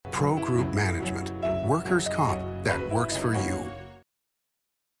Pro Group Management. Workers' comp that works for you.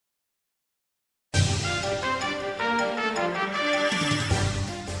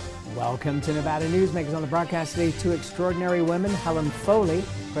 Welcome to Nevada Newsmakers. On the broadcast today, two extraordinary women, Helen Foley,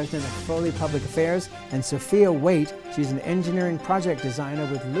 president of Foley Public Affairs, and Sophia Waite. She's an engineering project designer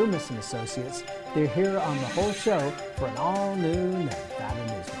with Lumos and Associates. They're here on the whole show for an all-new Nevada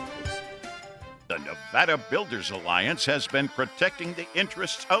Newsmakers. The Nevada Builders Alliance has been protecting the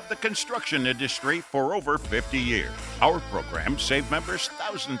interests of the construction industry for over 50 years. Our programs save members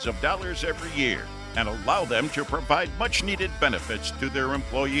thousands of dollars every year and allow them to provide much-needed benefits to their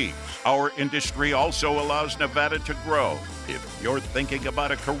employees. Our industry also allows Nevada to grow. If you're thinking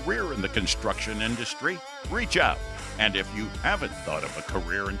about a career in the construction industry, reach out. And if you haven't thought of a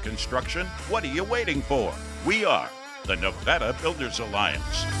career in construction, what are you waiting for? We are the Nevada Builders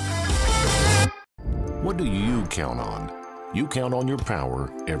Alliance. What do you count on? You count on your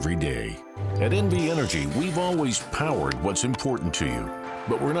power every day. At NV Energy, we've always powered what's important to you,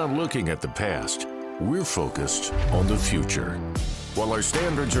 but we're not looking at the past. We're focused on the future. While our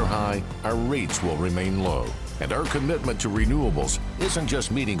standards are high, our rates will remain low. And our commitment to renewables isn't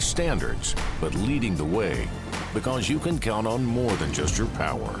just meeting standards, but leading the way. Because you can count on more than just your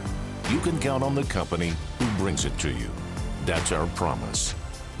power. You can count on the company who brings it to you. That's our promise.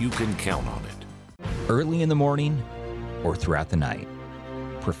 You can count on it. Early in the morning or throughout the night,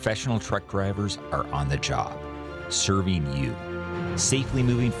 professional truck drivers are on the job, serving you, safely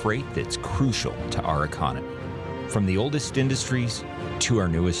moving freight that's crucial to our economy. From the oldest industries to our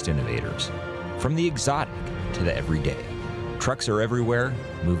newest innovators, from the exotic to the everyday. Trucks are everywhere,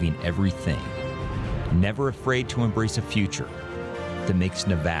 moving everything. Never afraid to embrace a future that makes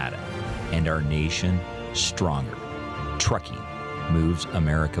Nevada and our nation stronger. Trucking moves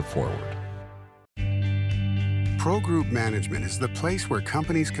America forward. Pro Group Management is the place where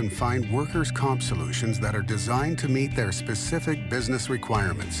companies can find workers' comp solutions that are designed to meet their specific business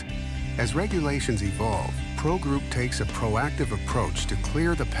requirements. As regulations evolve, Pro Group takes a proactive approach to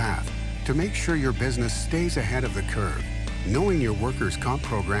clear the path to make sure your business stays ahead of the curve. Knowing your workers' comp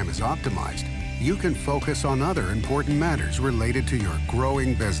program is optimized, you can focus on other important matters related to your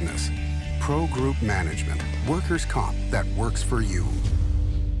growing business. Pro Group Management, workers' comp that works for you.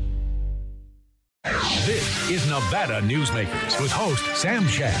 This is Nevada Newsmakers with host Sam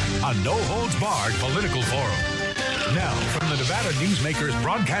Shad, a no-holds-barred political forum. Now, from the Nevada Newsmakers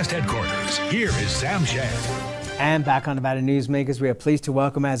broadcast headquarters, here is Sam Shad. And back on Nevada Newsmakers, we are pleased to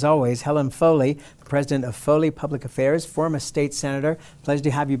welcome, as always, Helen Foley, the president of Foley Public Affairs, former state senator. Pleasure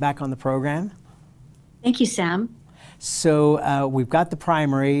to have you back on the program. Thank you, Sam. So we've got the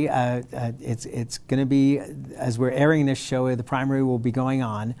primary. It's going to be, as we're airing this show, the primary will be going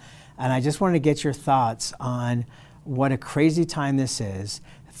on. And I just wanted to get your thoughts on what a crazy time this is.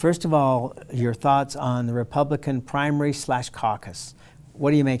 First of all, your thoughts on the Republican primary/caucus. What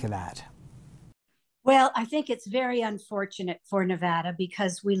do you make of that? Well, I think it's very unfortunate for Nevada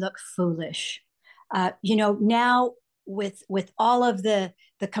because we look foolish. Now with all of the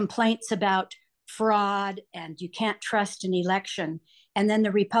complaints about fraud and you can't trust an election, and then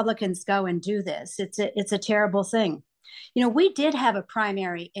the Republicans go and do this, it's a terrible thing. We did have a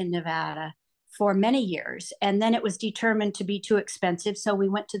primary in Nevada for many years, and then it was determined to be too expensive, so we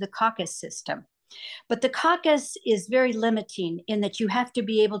went to the caucus system. But the caucus is very limiting in that you have to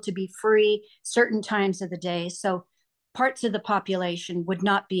be able to be free certain times of the day, so parts of the population would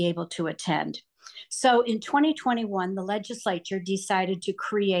not be able to attend. So in 2021, the legislature decided to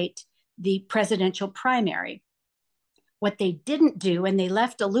create the presidential primary. What they didn't do, and they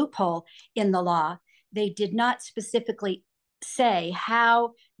left a loophole in the law, they did not specifically say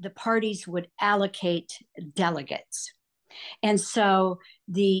how the parties would allocate delegates. And so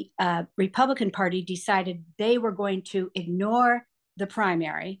the Republican Party decided they were going to ignore the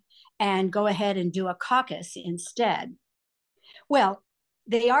primary and go ahead and do a caucus instead. Well,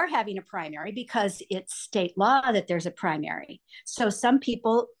 they are having a primary because it's state law that there's a primary. So some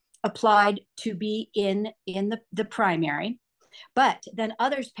people applied to be in the primary, but then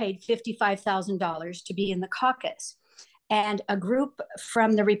others paid $55,000 to be in the caucus. And a group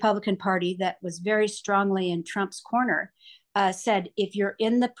from the Republican Party that was very strongly in Trump's corner said, if you're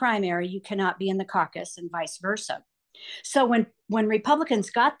in the primary, you cannot be in the caucus, and vice versa. So when Republicans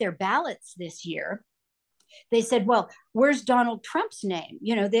got their ballots this year, they said, well, where's Donald Trump's name?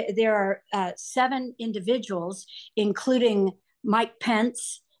 There are 7 individuals, including Mike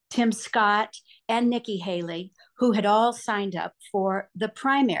Pence, Tim Scott, and Nikki Haley, who had all signed up for the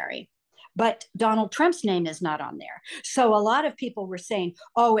primary. But Donald Trump's name is not on there. So a lot of people were saying,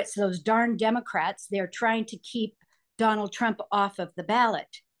 oh, it's those darn Democrats. They're trying to keep Donald Trump off of the ballot.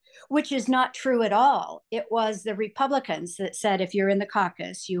 which is not true at all. It was the Republicans that said, if you're in the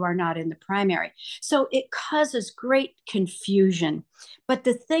caucus, you are not in the primary. So it causes great confusion. But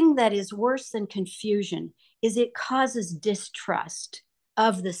the thing that is worse than confusion is it causes distrust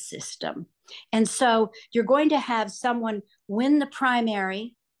of the system. And so you're going to have someone win the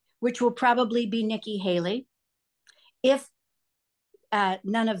primary, which will probably be Nikki Haley, if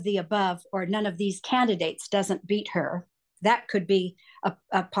none of the above or none of these candidates doesn't beat her. That could be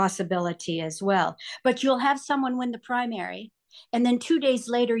a possibility as well. But you'll have someone win the primary, and then 2 days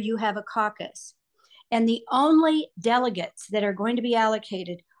later, you have a caucus. And the only delegates that are going to be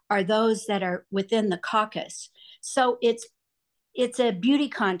allocated are those that are within the caucus. So it's a beauty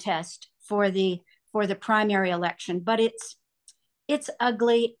contest for the primary election, but it's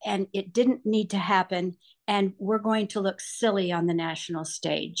ugly and it didn't need to happen. And we're going to look silly on the national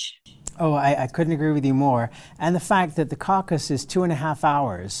stage. Oh, I couldn't agree with you more. And the fact that the caucus is 2.5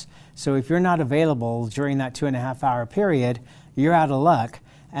 hours. So if you're not available during that 2.5 hour period, you're out of luck.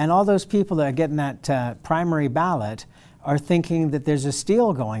 And all those people that are getting that primary ballot are thinking that there's a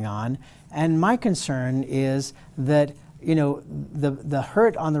steal going on. And my concern is that, you know, the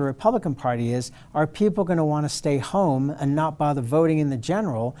hurt on the Republican Party is, are people going to want to stay home and not bother voting in the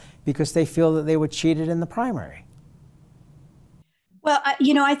general because they feel that they were cheated in the primary? Well,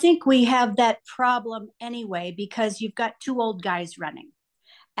 I think we have that problem anyway, because you've got two old guys running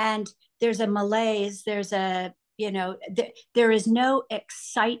and there's a malaise, there is no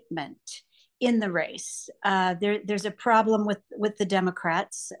excitement in the race. There's a problem with the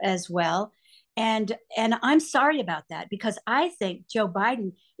Democrats as well. And I'm sorry about that, because I think Joe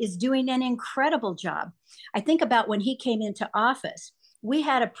Biden is doing an incredible job. I think about when he came into office, we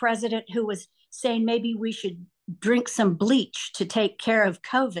had a president who was saying maybe we should drink some bleach to take care of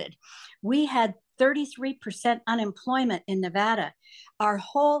COVID. We had 33% unemployment in Nevada. Our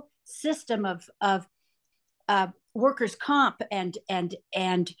whole system of workers' comp and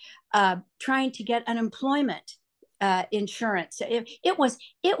trying to get unemployment insurance. It was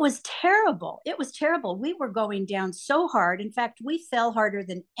terrible. It was terrible. We were going down so hard. In fact, we fell harder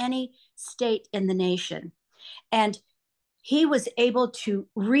than any state in the nation. And he was able to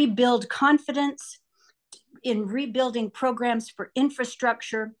rebuild confidence in rebuilding programs for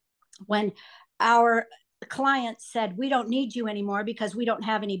infrastructure. When our clients said, we don't need you anymore because we don't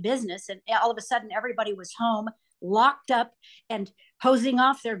have any business, and all of a sudden everybody was home, locked up and hosing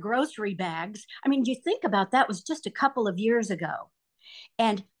off their grocery bags. I mean, you think about that, was just a couple of years ago,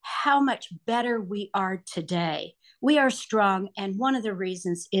 and how much better we are today. We are strong, and one of the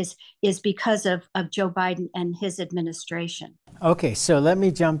reasons is because of Joe Biden and his administration. Okay, so let me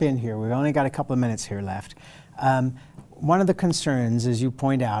jump in here. We've only got a couple of minutes here left. One of the concerns, as you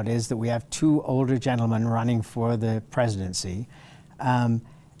point out, is that we have two older gentlemen running for the presidency.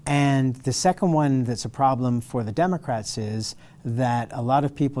 And the second one that's a problem for the Democrats is that a lot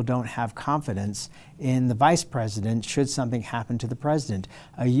of people don't have confidence in the vice president should something happen to the president.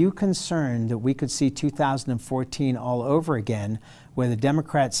 Are you concerned that we could see 2014 all over again, where the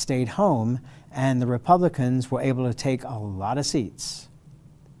Democrats stayed home and the Republicans were able to take a lot of seats?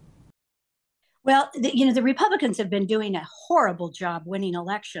 Well, the Republicans have been doing a horrible job winning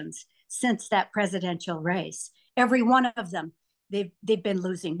elections since that presidential race. Every one of them. They've been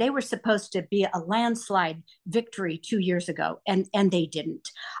losing. They were supposed to be a landslide victory 2 years ago, and they didn't.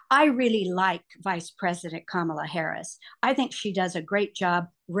 I really like Vice President Kamala Harris. I think she does a great job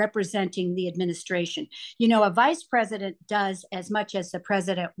representing the administration. You know, a vice president does as much as the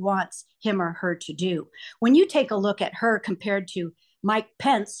president wants him or her to do. When you take a look at her compared to Mike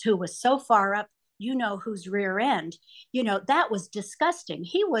Pence, who was so far up, you know whose rear end, that was disgusting.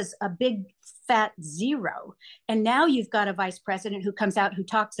 He was a big fat zero. And now you've got a vice president who comes out, who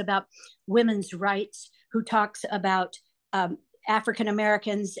talks about women's rights, who talks about African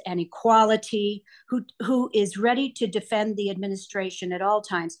Americans and equality, who is ready to defend the administration at all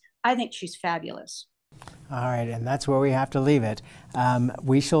times. I think she's fabulous. All right, and that's where we have to leave it.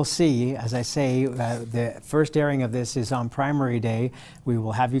 We shall see. As I say, the first airing of this is on primary day. We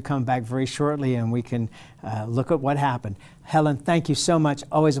will have you come back very shortly, and we can look at what happened. Helen, thank you so much.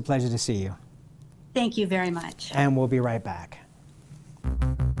 Always a pleasure to see you. Thank you very much. And we'll be right back.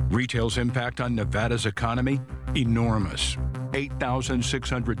 Retail's impact on Nevada's economy? Enormous.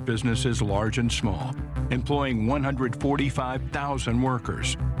 8,600 businesses, large and small, employing 145,000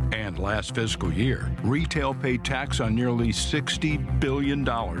 workers. And last fiscal year, retail paid tax on nearly $60 billion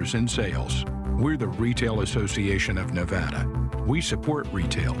in sales. We're the Retail Association of Nevada. We support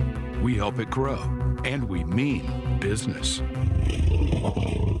retail, we help it grow, and we mean business.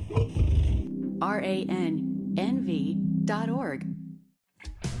 RANNV.org.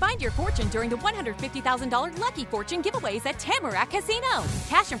 Find your fortune during the $150,000 Lucky Fortune giveaways at Tamarack Casino.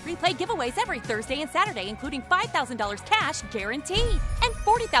 Cash and free-play giveaways every Thursday and Saturday, including $5,000 cash guaranteed and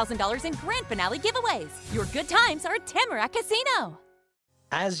 $40,000 in grand finale giveaways. Your good times are at Tamarack Casino.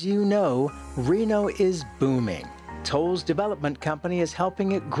 As you know, Reno is booming. Toll's development company is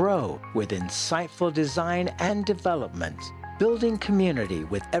helping it grow with insightful design and development, building community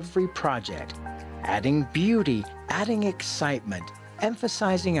with every project, adding beauty, adding excitement,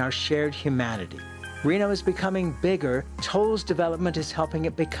 emphasizing our shared humanity. Reno is becoming bigger. Toll's development is helping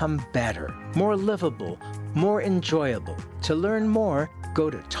it become better, more livable, more enjoyable. To learn more, go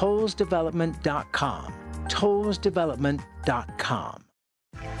to tollsdevelopment.com. tollsdevelopment.com.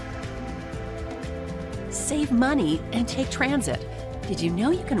 Save money and take transit. Did you know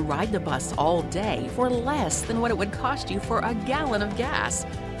you can ride the bus all day for less than what it would cost you for a gallon of gas?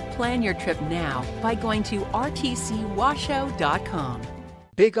 Plan your trip now by going to rtcwashoe.com.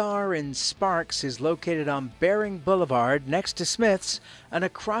 Big R in Sparks is located on Bering Boulevard next to Smith's and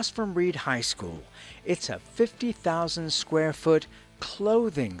across from Reed High School. It's a 50,000 square foot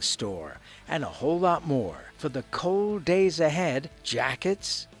clothing store and a whole lot more. For the cold days ahead,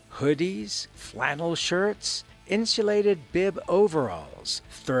 jackets, hoodies, flannel shirts, insulated bib overalls,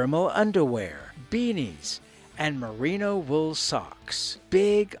 thermal underwear, beanies, and merino wool socks.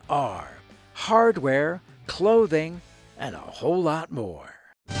 Big R. Hardware, clothing, and a whole lot more.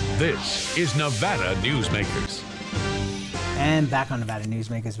 This is Nevada Newsmakers. And back on Nevada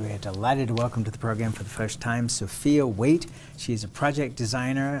Newsmakers, we are delighted to welcome to the program for the first time Sophia Waite. She's a project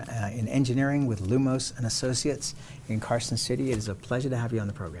designer in engineering with Lumos and Associates in Carson City. It is a pleasure to have you on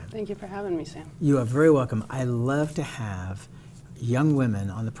the program. Thank you for having me, Sam. You are very welcome. I love to have young women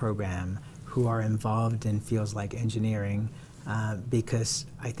on the program who are involved in fields like engineering because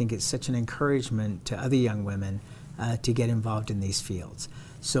I think it's such an encouragement to other young women to get involved in these fields.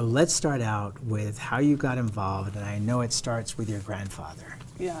 So let's start out with how you got involved, and I know it starts with your grandfather.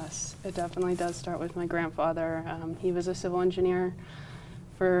 Yes, it definitely does start with my grandfather. He was a civil engineer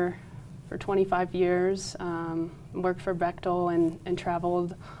for 25 years, worked for Bechtel and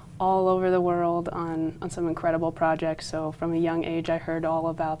traveled all over the world on some incredible projects. So from a young age I heard all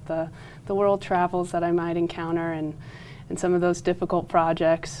about the world travels that I might encounter and some of those difficult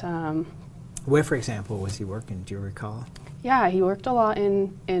projects. Where, for example, was he working? Do you recall? Yeah, he worked a lot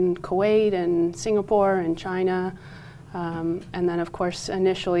in Kuwait and Singapore and China, and then of course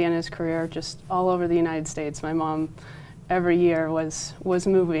initially in his career just all over the United States. My mom every year was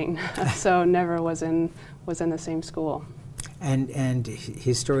moving, so never was in the same school. And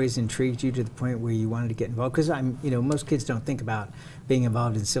his stories intrigued you to the point where you wanted to get involved? Because most kids don't think about being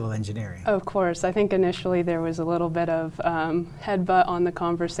involved in civil engineering. Of course. I think initially there was a little bit of headbutt on the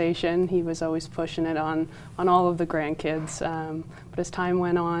conversation. He was always pushing it on all of the grandkids. But as time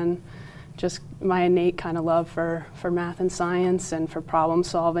went on, just my innate kind of love for math and science and for problem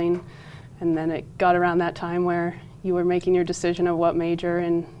solving. And then it got around that time where you were making your decision of what major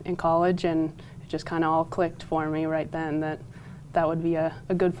in college, and it just kind of all clicked for me right then that would be a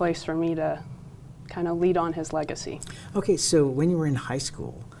good place for me to kind of lead on his legacy. Okay, so when you were in high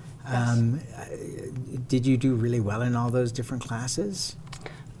school, yes. Did you do really well in all those different classes?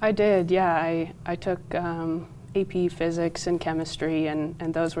 I did, yeah. I took AP physics and chemistry,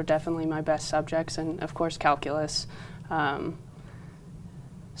 and those were definitely my best subjects, and of course calculus.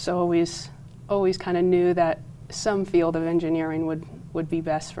 So always kind of knew that some field of engineering would be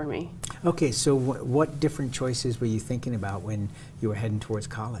best for me. Okay, so what different choices were you thinking about when you were heading towards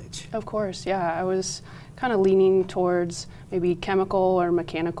college? Of course, yeah. I was kind of leaning towards maybe chemical or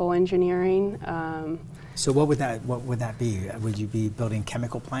mechanical engineering. So what would that be? Would you be building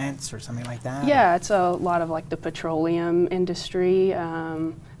chemical plants or something like that? Yeah, it's a lot of like the petroleum industry,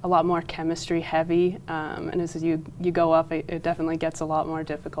 a lot more chemistry heavy, and as you go up, it definitely gets a lot more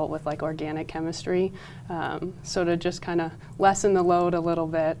difficult with like organic chemistry. So to just kind of lessen the load a little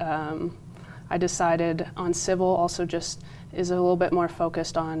bit, I decided on civil also just is a little bit more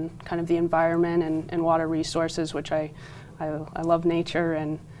focused on kind of the environment and water resources, which I love nature,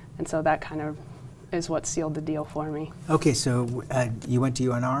 and so that kind of is what sealed the deal for me. Okay, so you went to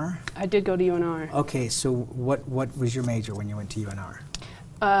UNR? I did go to UNR. Okay, so what was your major when you went to UNR?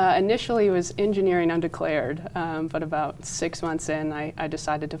 Initially it was engineering undeclared, but about 6 months in I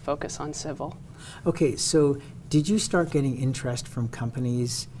decided to focus on civil. Okay, so did you start getting interest from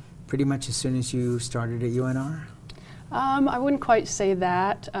companies pretty much as soon as you started at UNR? I wouldn't quite say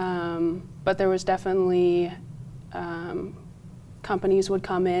that, but there was definitely companies would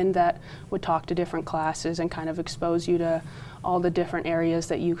come in that would talk to different classes and kind of expose you to all the different areas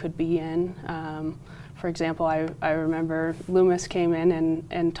that you could be in. For example, I remember Lumos came in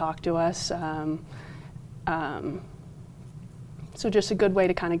and talked to us. So just a good way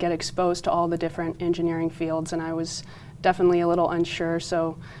to kind of get exposed to all the different engineering fields, and I was definitely a little unsure,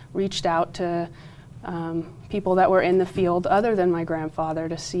 so reached out to people that were in the field other than my grandfather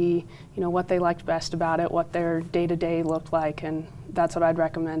to see, what they liked best about it, what their day-to-day looked like, and that's what I'd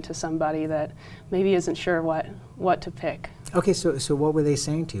recommend to somebody that maybe isn't sure what to pick. Okay, so what were they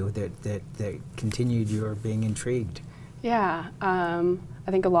saying to you that continued your being intrigued? Yeah, I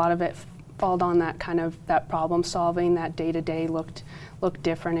think a lot of it followed on that kind of that problem solving. That day-to-day looked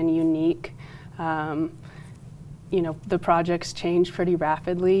different and unique. The projects change pretty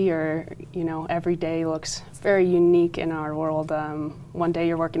rapidly, or every day looks very unique in our world. One day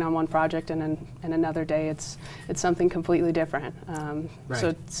you're working on one project, and another day it's something completely different. Right.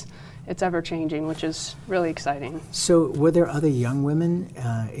 So it's ever changing, which is really exciting. So were there other young women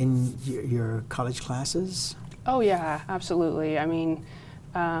in your college classes? Oh yeah, absolutely. I mean,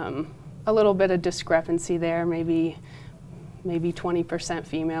 a little bit of discrepancy there, maybe 20%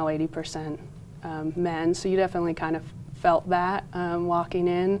 female, 80% men. So you definitely kind of felt that walking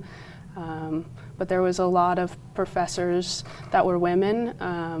in. But there was a lot of professors that were women,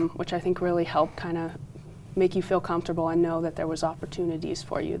 which I think really helped kind of make you feel comfortable and know that there was opportunities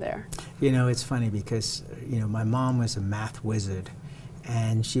for you there. It's funny because, my mom was a math wizard,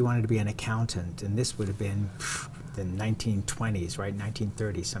 and she wanted to be an accountant, and this would have been the 1920s, right,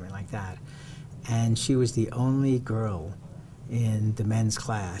 1930s, something like that. And she was the only girl in the men's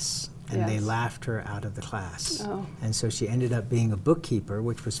class, and they laughed her out of the class. Oh. And so she ended up being a bookkeeper,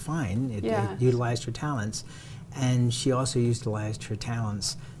 which was fine. It utilized her talents. And she also utilized her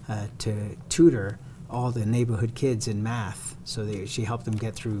talents to tutor all the neighborhood kids in math. So she helped them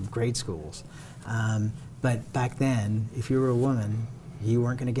get through grade schools. But back then, if you were a woman, you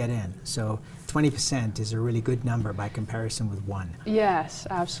weren't going to get in. So 20% is a really good number by comparison with 1. Yes,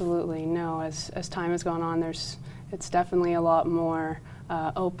 absolutely. No, as time has gone on, it's definitely a lot more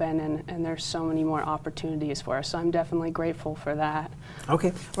open, and there's so many more opportunities for us. So I'm definitely grateful for that. Okay.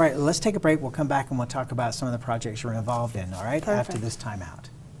 All right, let's take a break. We'll come back and we'll talk about some of the projects you're involved in, all right? Perfect. After this timeout.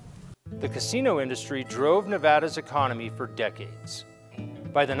 The casino industry drove Nevada's economy for decades.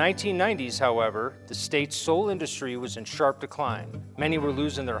 By the 1990s, however, the state's sole industry was in sharp decline. Many were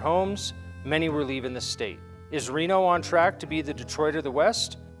losing their homes, many were leaving the state. Is Reno on track to be the Detroit of the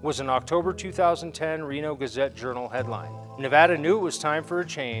West? Was an October 2010 Reno Gazette-Journal headline. Nevada knew it was time for a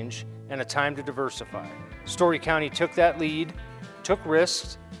change and a time to diversify. Story County took that lead, took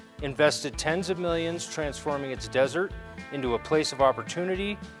risks, invested tens of millions transforming its desert into a place of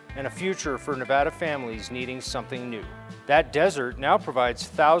opportunity and a future for Nevada families needing something new. That desert now provides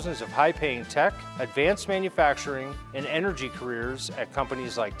thousands of high-paying tech, advanced manufacturing, and energy careers at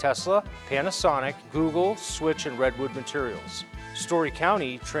companies like Tesla, Panasonic, Google, Switch, and Redwood Materials. Story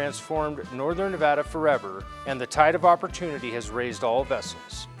County transformed northern Nevada forever, and the tide of opportunity has raised all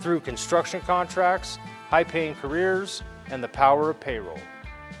vessels through construction contracts, high-paying careers, and the power of payroll.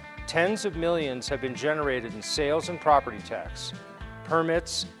 Tens of millions have been generated in sales and property tax,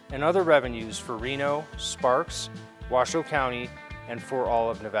 permits, and other revenues for Reno, Sparks, Washoe County, and for all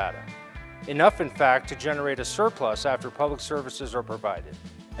of Nevada. Enough, in fact, to generate a surplus after public services are provided.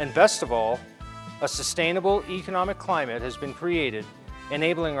 And best of all, a sustainable economic climate has been created,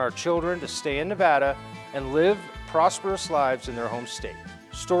 enabling our children to stay in Nevada and live prosperous lives in their home state.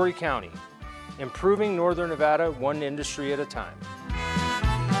 Story County, improving northern Nevada one industry at a time.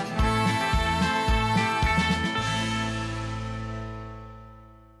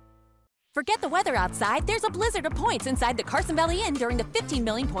 Forget the weather outside, there's a blizzard of points inside the Carson Valley Inn during the 15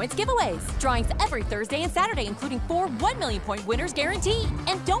 million points giveaways. Drawings every Thursday and Saturday, including 4 1 million point winners guaranteed.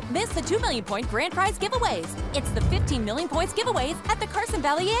 And don't miss the 2 million point grand prize giveaways. It's the 15 million points giveaways at the Carson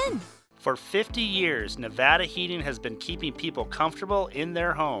Valley Inn. For 50 years, Nevada Heating has been keeping people comfortable in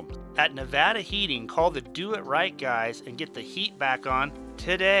their homes. At Nevada Heating, call the Do It Right guys and get the heat back on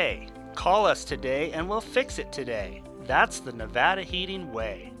today. Call us today and we'll fix it today. That's the Nevada Heating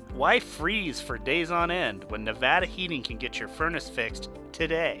way. Why freeze for days on end when Nevada Heating can get your furnace fixed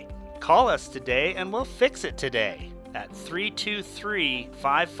today? Call us today and we'll fix it today at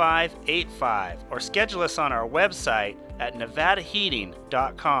 323-5585 or schedule us on our website at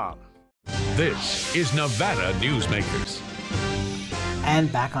nevadaheating.com. This is Nevada Newsmakers.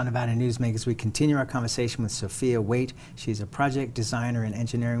 And back on Nevada Newsmakers, we continue our conversation with Sophia Waite. She's a project designer in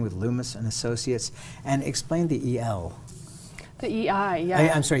engineering with Lumos and Associates. And explain the EL. The EI,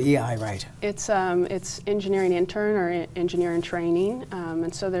 yeah. I'm sorry, EI, right. It's engineering intern or engineering training,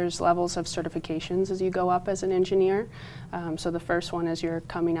 and so there's levels of certifications as you go up as an engineer. So the first one is you're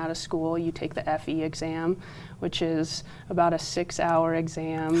coming out of school, you take the FE exam, which is about a 6-hour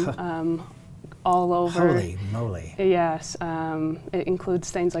exam. All over. Holy moly! Yes, it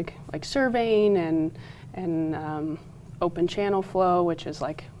includes things like surveying and open channel flow, which is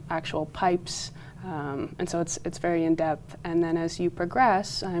like actual pipes, and so it's very in depth. And then as you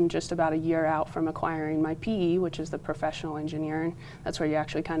progress, I'm just about a year out from acquiring my PE, which is the professional engineering. That's where you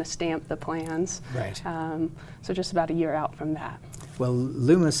actually kind of stamp the plans. Right. So just about a year out from that. Well,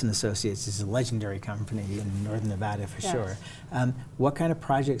 Lumos and Associates is a legendary company in Northern Nevada for sure. What kind of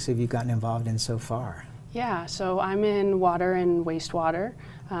projects have you gotten involved in so far? Yeah, so I'm in water and wastewater.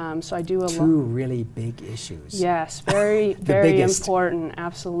 So I do a two really big issues. Yes, very very important,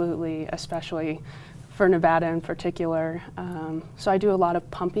 absolutely, especially for Nevada in particular. So I do a lot of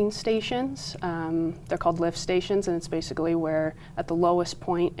pumping stations. They're called lift stations, and it's basically where at the lowest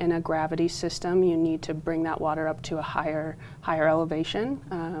point in a gravity system you need to bring that water up to a higher elevation.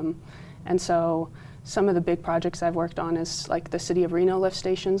 And so some of the big projects I've worked on is like the City of Reno lift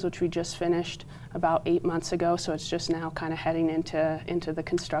stations, which we just finished about 8 months ago, so it's just now kind of heading into the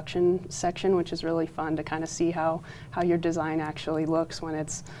construction section, which is really fun to kind of see how your design actually looks when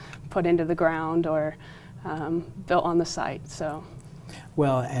it's put into the ground or built on the site. So.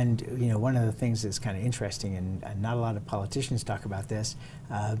 Well, and you know, one of the things that's kind of interesting, and not a lot of politicians talk about this,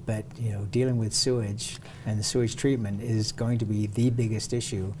 but you know, dealing with sewage and the sewage treatment is going to be the biggest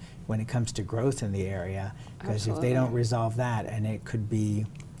issue when it comes to growth in the area, because if they don't resolve that, and it could be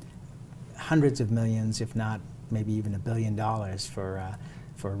hundreds of millions, if not maybe even $1 billion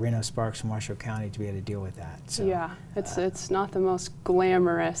for Reno, Sparks, and Washoe County to be able to deal with that. So, yeah, it's not the most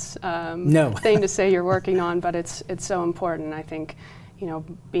glamorous no. thing to say you're working on, but it's so important. I think, you know,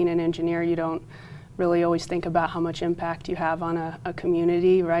 being an engineer, you don't really always think about how much impact you have on a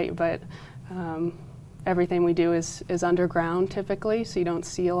community, right? But everything we do is underground typically, so you don't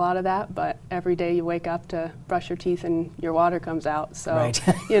see a lot of that, but every day you wake up to brush your teeth and your water comes out. So, right.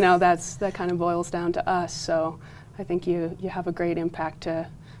 you know, that kind of boils down to us. So I think you have a great impact to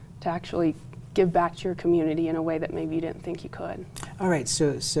actually give back to your community in a way that maybe you didn't think you could. All right,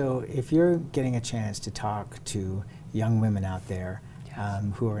 so if you're getting a chance to talk to young women out there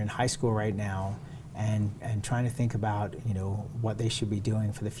who are in high school right now and trying to think about, you know, what they should be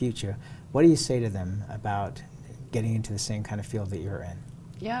doing for the future, what do you say to them about getting into the same kind of field that you're in?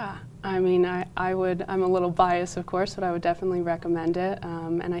 Yeah, I mean, I'm a little biased, of course, but I would definitely recommend it.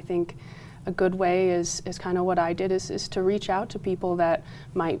 And I think a good way is kind of what I did, is to reach out to people that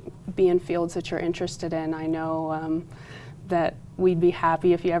might be in fields that you're interested in. I know that we'd be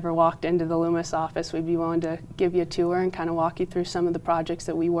happy if you ever walked into the Lumos office. We'd be willing to give you a tour and kind of walk you through some of the projects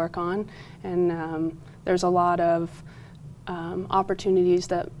that we work on. And there's a lot of opportunities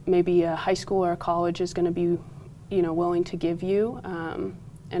that maybe a high school or a college is going to be, you know, willing to give you.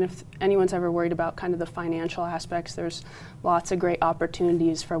 And if anyone's ever worried about kind of the financial aspects, there's lots of great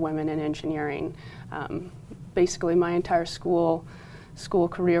opportunities for women in engineering. Basically, my entire school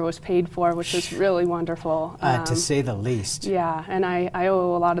career was paid for, which is really wonderful. To say the least. Yeah, and I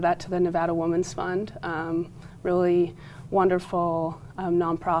owe a lot of that to the Nevada Women's Fund. Really wonderful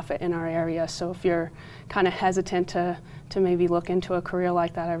nonprofit in our area. So if you're kind of hesitant to maybe look into a career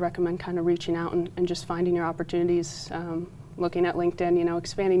like that, I recommend kind of reaching out and just finding your opportunities, looking at LinkedIn, you know,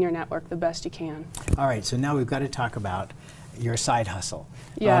 expanding your network the best you can. All right, so now we've got to talk about your side hustle.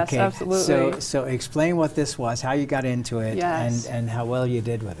 Yes, okay. absolutely. So explain what this was, how you got into it, yes. and how well you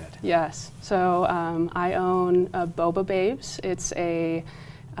did with it. Yes. So I own Boba Babes. It's a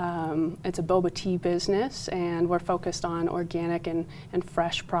boba tea business, and we're focused on organic and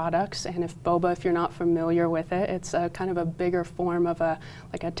fresh products. And if you're not familiar with it, it's a kind of a bigger form of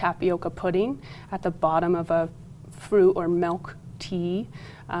like a tapioca pudding at the bottom of a fruit or milk tea.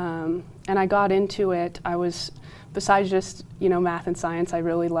 And I got into it, besides just, you know, math and science, I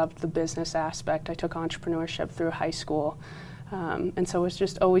really loved the business aspect. I took entrepreneurship through high school. And so I was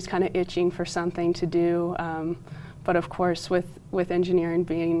just always kind of itching for something to do. But of course, with engineering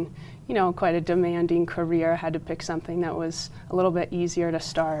being, you know, quite a demanding career, I had to pick something that was a little bit easier to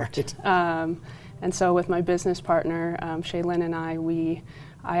start. Right. And so with my business partner, Helen and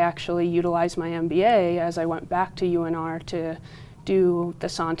I actually utilized my MBA as I went back to UNR to do the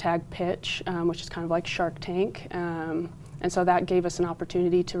Sontag pitch, which is kind of like Shark Tank. And so that gave us an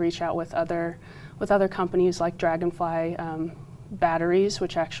opportunity to reach out with other companies like Dragonfly batteries,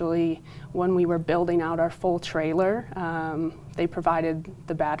 which actually, when we were building out our full trailer, they provided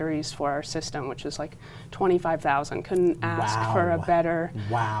the batteries for our system, which is like $25,000. Couldn't ask for a better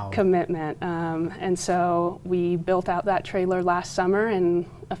commitment. And so we built out that trailer last summer and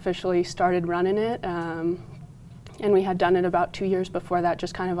officially started running it. And we had done it about 2 years before that,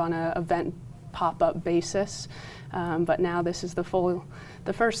 just kind of on an event pop-up basis. But now this is the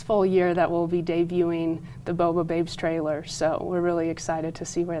first full year that we'll be debuting the Boba Babes trailer. So we're really excited to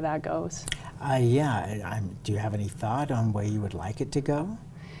see where that goes. Do you have any thought on where you would like it to go?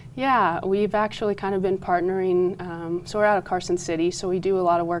 Yeah, we've actually kind of been partnering. So we're out of Carson City, so we do a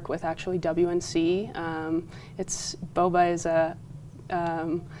lot of work with actually WNC. Boba is a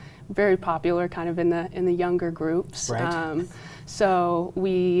very popular kind of in the younger groups. Right. So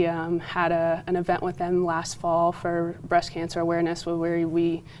we had an event with them last fall for breast cancer awareness where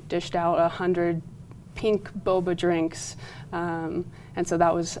we dished out 100 pink boba drinks. And so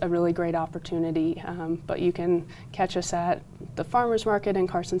that was a really great opportunity. But you can catch us at the Farmers Market in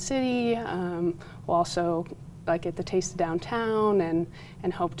Carson City. We'll also at the Taste of Downtown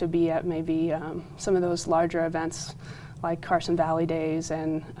and hope to be at maybe some of those larger events like Carson Valley Days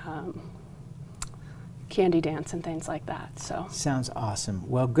and Candy Dance and things like that. So sounds awesome.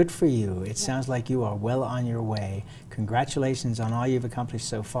 Well, good for you. It sounds like you are well on your way. Congratulations on all you've accomplished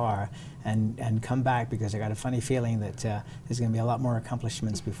so far, and come back, because I got a funny feeling that there's going to be a lot more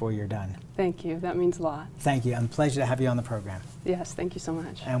accomplishments before you're done. Thank you. That means a lot. Thank you. And pleasure to have you on the program. Yes, thank you so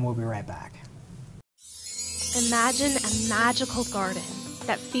much. And we'll be right back. Imagine a magical garden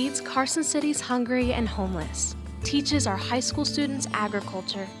that feeds Carson City's hungry and homeless, teaches our high school students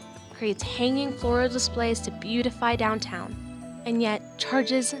agriculture, creates hanging floral displays to beautify downtown, and yet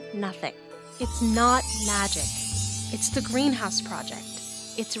charges nothing. It's not magic. It's the Greenhouse Project.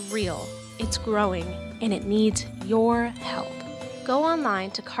 It's real, it's growing, and it needs your help. Go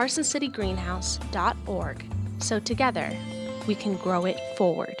online to carsоncitygreenhouse.org so together we can grow it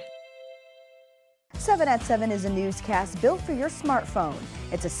forward. 7 at 7 is a newscast built for your smartphone.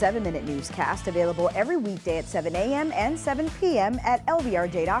 It's a 7-minute newscast available every weekday at 7 a.m. and 7 p.m. at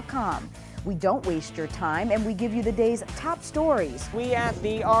lvrj.com. We don't waste your time, and we give you the day's top stories. We at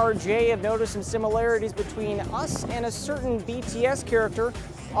the RJ have noticed some similarities between us and a certain BTS character,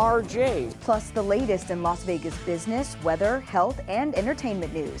 RJ. Plus the latest in Las Vegas business, weather, health, and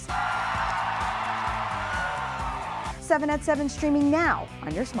entertainment news. 7 at 7 streaming now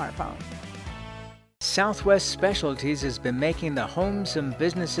on your smartphone. Southwest Specialties has been making the homes and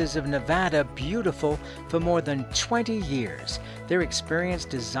businesses of Nevada beautiful for more than 20 years. Their experienced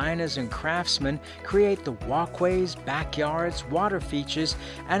designers and craftsmen create the walkways, backyards, water features,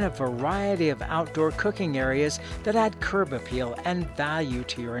 and a variety of outdoor cooking areas that add curb appeal and value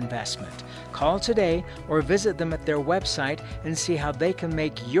to your investment. Call today or visit them at their website and see how they can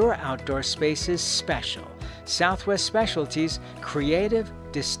make your outdoor spaces special. Southwest Specialties, creative,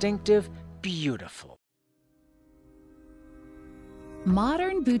 distinctive, beautiful.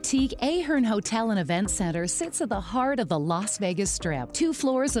 Modern boutique Ahern Hotel and Event Center sits at the heart of the Las Vegas Strip. 2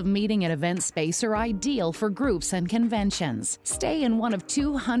 floors of meeting and event space are ideal for groups and conventions. Stay in one of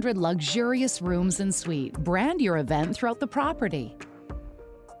 200 luxurious rooms and suites. Brand your event throughout the property.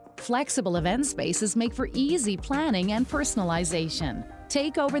 Flexible event spaces make for easy planning and personalization.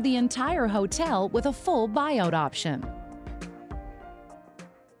 Take over the entire hotel with a full buyout option.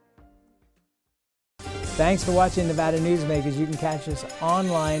 Thanks for watching Nevada Newsmakers. You can catch us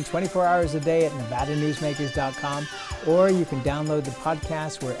online 24 hours a day at nevadanewsmakers.com, or you can download the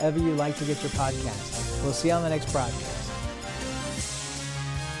podcast wherever you like to get your podcast. We'll see you on the next broadcast.